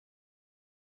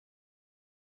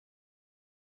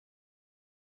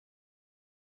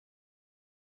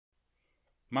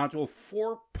Module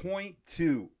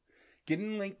 4.2,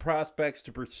 getting link prospects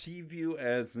to perceive you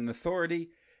as an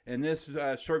authority. In this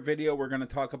short video, we're going to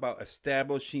talk about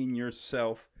establishing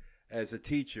yourself as a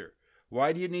teacher.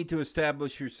 Why do you need to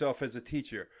establish yourself as a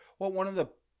teacher? Well, one of the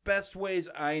best ways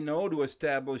I know to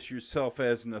establish yourself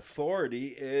as an authority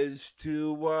is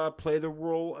to play the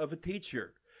role of a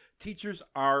teacher. Teachers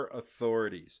are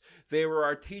authorities. They were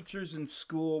our teachers in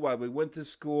school while we went to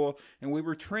school, and we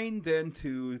were trained then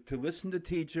to listen to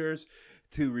teachers,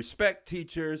 to respect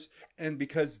teachers, and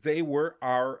because they were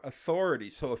our authority.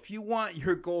 So if you want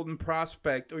your golden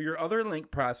prospect or your other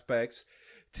link prospects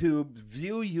to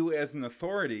view you as an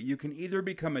authority, you can either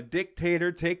become a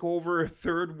dictator, take over a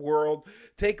third world,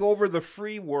 take over the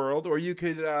free world, or you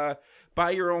could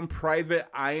buy your own private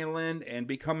island and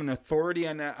become an authority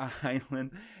on that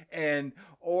island,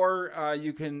 or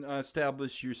you can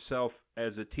establish yourself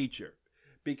as a teacher.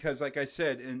 Because like I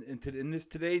said, in this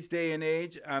today's day and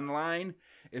age online,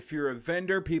 if you're a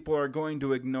vendor, people are going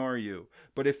to ignore you.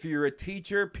 But if you're a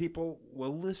teacher, people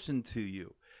will listen to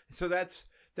you. So that's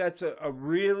a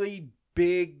really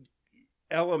big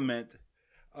element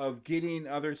of getting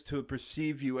others to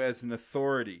perceive you as an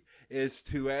authority, is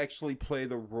to actually play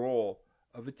the role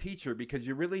of a teacher, because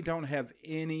you really don't have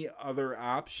any other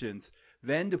options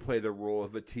than to play the role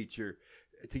of a teacher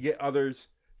to get others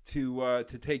to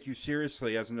take you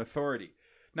seriously as an authority.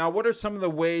 Now, what are some of the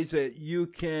ways that you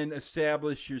can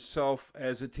establish yourself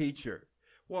as a teacher?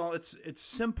 Well, it's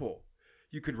simple.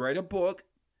 You could write a book,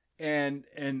 and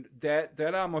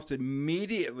that almost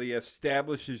immediately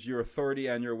establishes your authority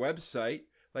on your website.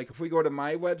 Like if we go to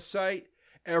my website,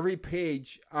 every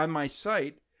page on my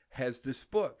site has this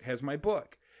book, has my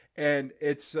book. And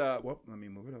it's, let me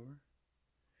move it over.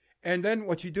 And then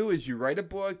what you do is you write a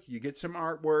book, you get some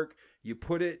artwork, you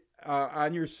put it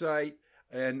on your site.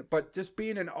 But just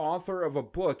being an author of a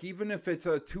book, even if it's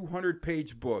a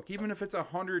 200-page book, even if it's a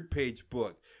 100-page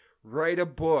book, write a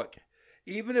book.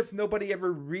 Even if nobody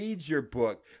ever reads your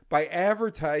book, by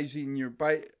advertising your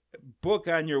book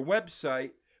on your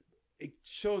website, it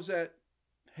shows that,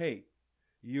 hey,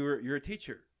 you're a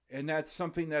teacher. And that's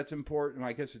something that's important.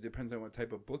 I guess it depends on what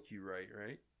type of book you write,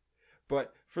 right?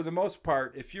 But for the most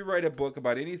part, if you write a book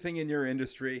about anything in your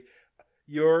industry,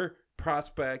 your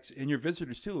prospects and your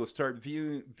visitors too will start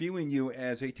viewing you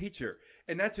as a teacher.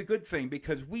 And that's a good thing,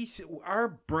 because our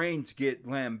brains get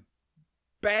lambasted.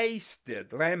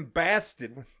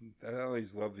 I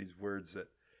always love these words that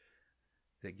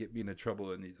get me into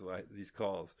trouble in these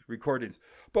calls, recordings.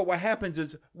 But what happens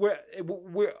is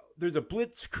there's a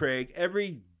blitzkrieg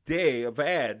every day of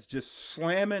ads just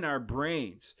slamming our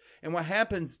brains. And what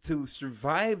happens to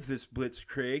survive this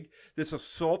blitzkrieg, this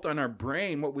assault on our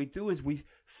brain, what we do is we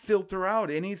filter out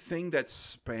anything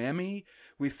that's spammy.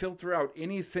 We filter out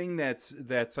anything that's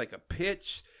like a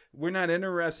pitch. We're not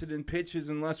interested in pitches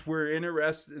unless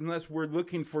we're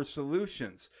looking for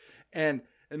solutions. And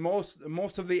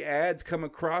most of the ads come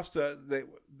across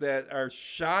that are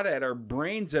shot at our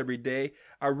brains every day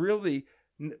are really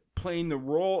playing the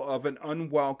role of an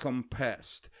unwelcome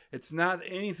pest. It's not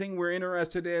anything we're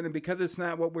interested in, and because it's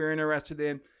not what we're interested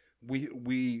in, we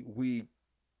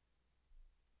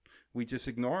just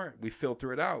ignore it. We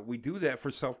filter it out. We do that for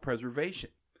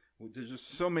self-preservation. There's just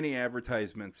so many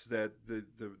advertisements that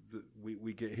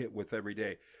we get hit with every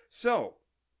day. So,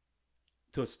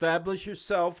 to establish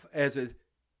yourself as an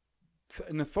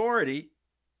authority,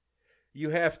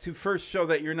 you have to first show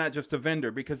that you're not just a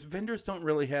vendor, because vendors don't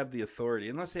really have the authority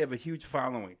unless they have a huge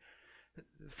following.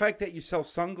 The fact that you sell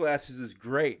sunglasses is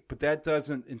great, but that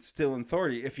doesn't instill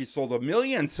authority. If you sold 1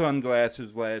 million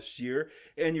sunglasses last year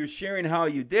and you're sharing how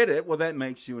you did it, well, that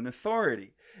makes you an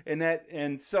authority.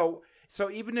 So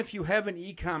even if you have an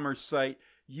e-commerce site,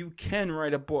 you can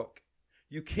write a book.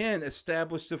 You can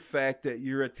establish the fact that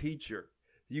you're a teacher.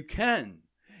 You can.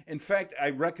 In fact, I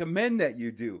recommend that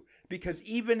you do, because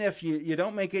even if you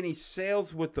don't make any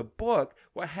sales with the book,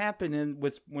 what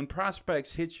happens when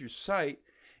prospects hit your site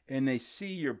and they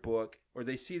see your book, or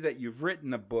they see that you've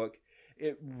written a book,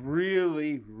 it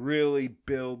really, really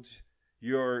builds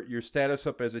your status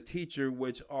up as a teacher,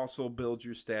 which also builds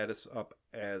your status up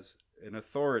as an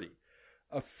authority.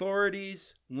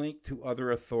 Authorities link to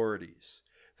other authorities.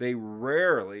 They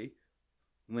rarely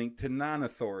link to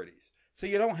non-authorities. So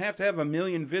you don't have to have 1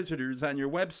 million visitors on your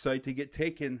website to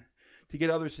get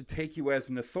others to take you as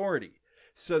an authority.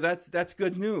 So that's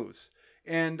good news.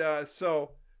 And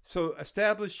so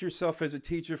establish yourself as a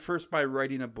teacher first by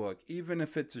writing a book, even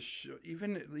if it's a short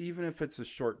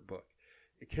book,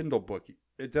 a Kindle book.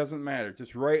 It doesn't matter.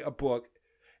 Just write a book.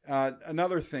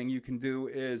 Another thing you can do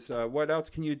is what else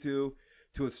can you do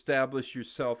to establish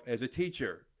yourself as a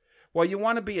teacher? Well, you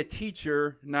want to be a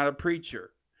teacher, not a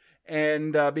preacher.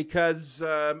 And because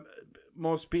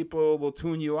most people will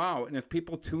tune you out. And if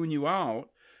people tune you out,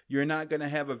 you're not going to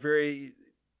have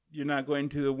you're not going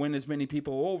to win as many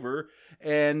people over,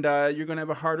 and you're going to have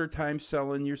a harder time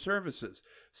selling your services.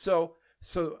 So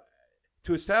to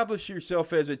establish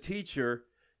yourself as a teacher,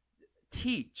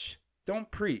 teach,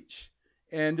 don't preach.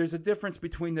 And there's a difference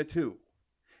between the two.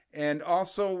 And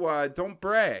also, don't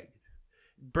brag.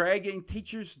 Bragging,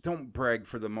 teachers don't brag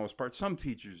for the most part. Some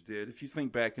teachers did. If you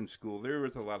think back in school, there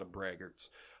was a lot of braggarts.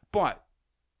 But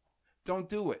don't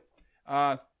do it.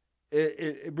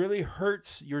 It really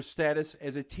hurts your status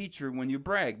as a teacher when you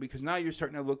brag, because now you're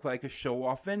starting to look like a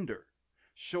show-off vendor.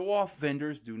 Show-off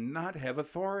vendors do not have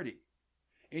authority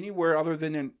anywhere other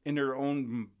than in their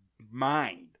own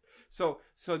mind. So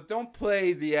don't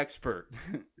play the expert.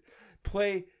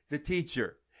 Play the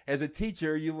teacher. As a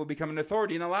teacher, you will become an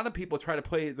authority, and a lot of people try to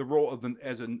play the role of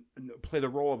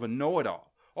a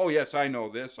know-it-all. Oh yes, I know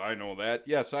this, I know that.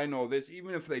 Yes, I know this.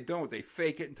 Even if they don't, they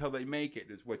fake it until they make it,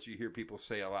 is what you hear people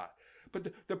say a lot.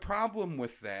 But the problem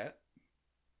with that,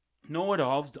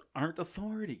 know-it-alls aren't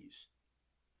authorities.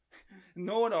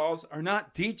 Know-it-alls are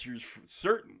not teachers,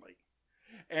 certainly.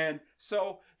 And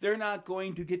so they're not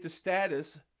going to get the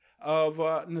status of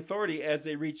an authority as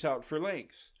they reach out for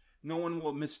links. No one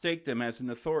will mistake them as an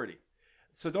authority.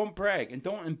 So don't brag, and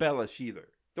don't embellish either.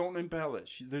 Don't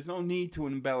embellish. There's no need to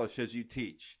embellish as you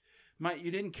teach. You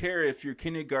didn't care if your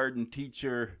kindergarten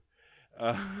teacher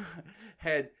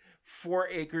had 4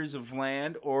 acres of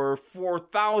land or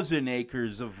 4,000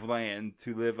 acres of land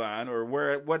to live on, or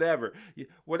whatever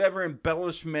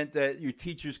embellishment that your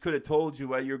teachers could have told you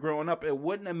while you're growing up. It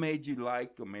wouldn't have made you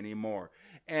like them anymore.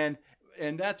 And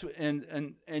they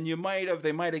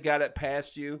might have got it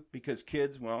past you, because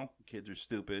kids are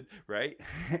stupid, right?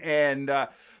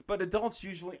 But adults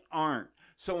usually aren't.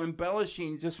 So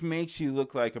embellishing just makes you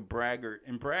look like a braggart,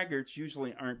 and braggarts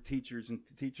usually aren't teachers, and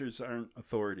teachers aren't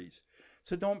authorities.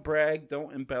 So don't brag,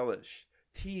 don't embellish.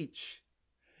 Teach.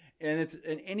 And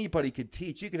anybody could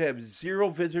teach. You could have 0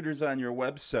 visitors on your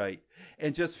website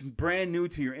and just brand new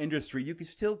to your industry. You could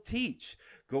still teach.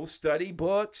 Go study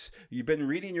books. You've been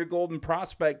reading your Golden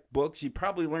Prospect books. You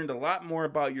probably learned a lot more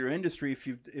about your industry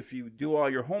if you do all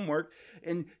your homework,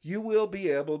 and you will be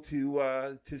able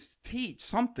to teach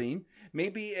something.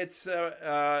 Maybe it's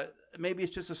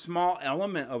just a small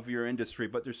element of your industry,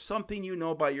 but there's something you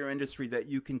know about your industry that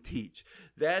you can teach.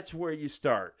 That's where you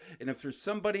start. And if there's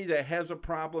somebody that has a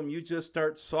problem, you just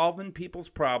start solving people's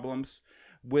problems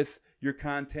with your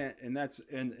content, and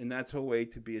that's a way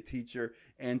to be a teacher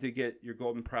and to get your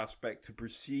Golden Prospect to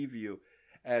perceive you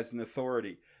as an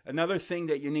authority. Another thing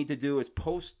that you need to do is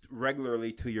post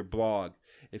regularly to your blog,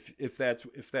 if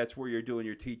that's where you're doing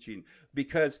your teaching,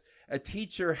 because a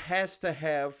classroom has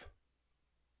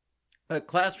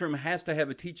to have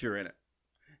a teacher in it.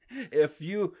 If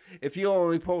you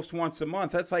only post once a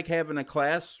month, that's like having a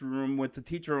classroom with the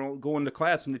teacher going to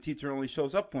class and the teacher only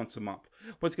shows up once a month.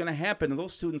 What's going to happen?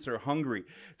 Those students are hungry.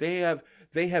 They have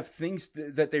things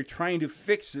that they're trying to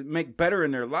fix and make better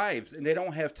in their lives, and they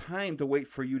don't have time to wait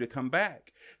for you to come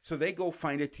back. So they go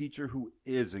find a teacher who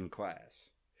is in class.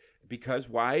 Because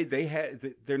why?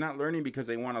 They're not learning because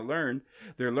they want to learn.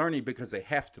 They're learning because they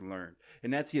have to learn.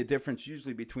 And that's the difference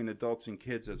usually between adults and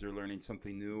kids as they're learning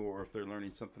something new, or if they're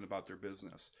learning something about their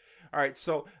business. All right,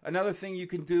 so another thing you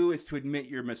can do is to admit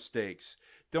your mistakes.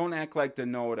 Don't act like the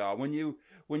know-it-all. When you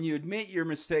admit your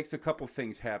mistakes, a couple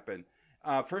things happen.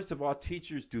 First of all,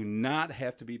 teachers do not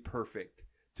have to be perfect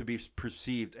to be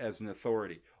perceived as an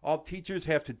authority. All teachers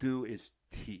have to do is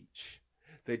teach.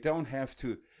 They don't have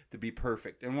to be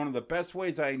perfect. And one of the best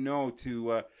ways I know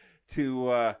to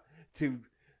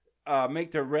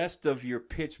make the rest of your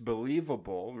pitch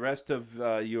believable, rest of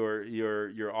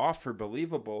your offer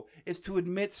believable, is to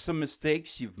admit some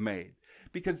mistakes you've made.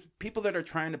 Because people that are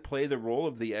trying to play the role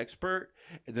of the expert,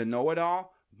 the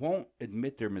know-it-all, won't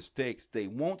admit their mistakes. They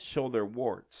won't show their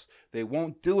warts. They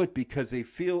won't do it because they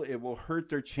feel it will hurt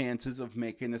their chances of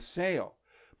making a sale.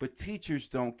 But teachers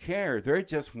don't care. They're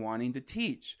just wanting to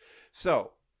teach.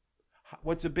 So,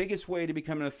 what's the biggest way to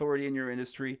become an authority in your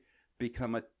industry?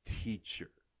 Become a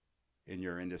teacher in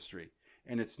your industry.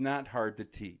 And it's not hard to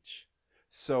teach.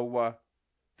 So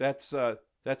that's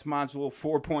Module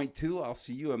 4.2. I'll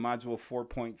see you in Module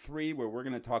 4.3, where we're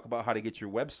going to talk about how to get your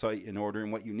website in order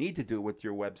and what you need to do with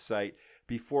your website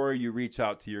before you reach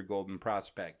out to your Golden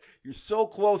Prospect. You're so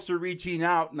close to reaching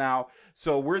out now,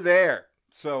 so we're there.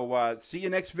 So see you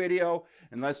next video,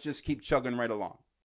 and let's just keep chugging right along.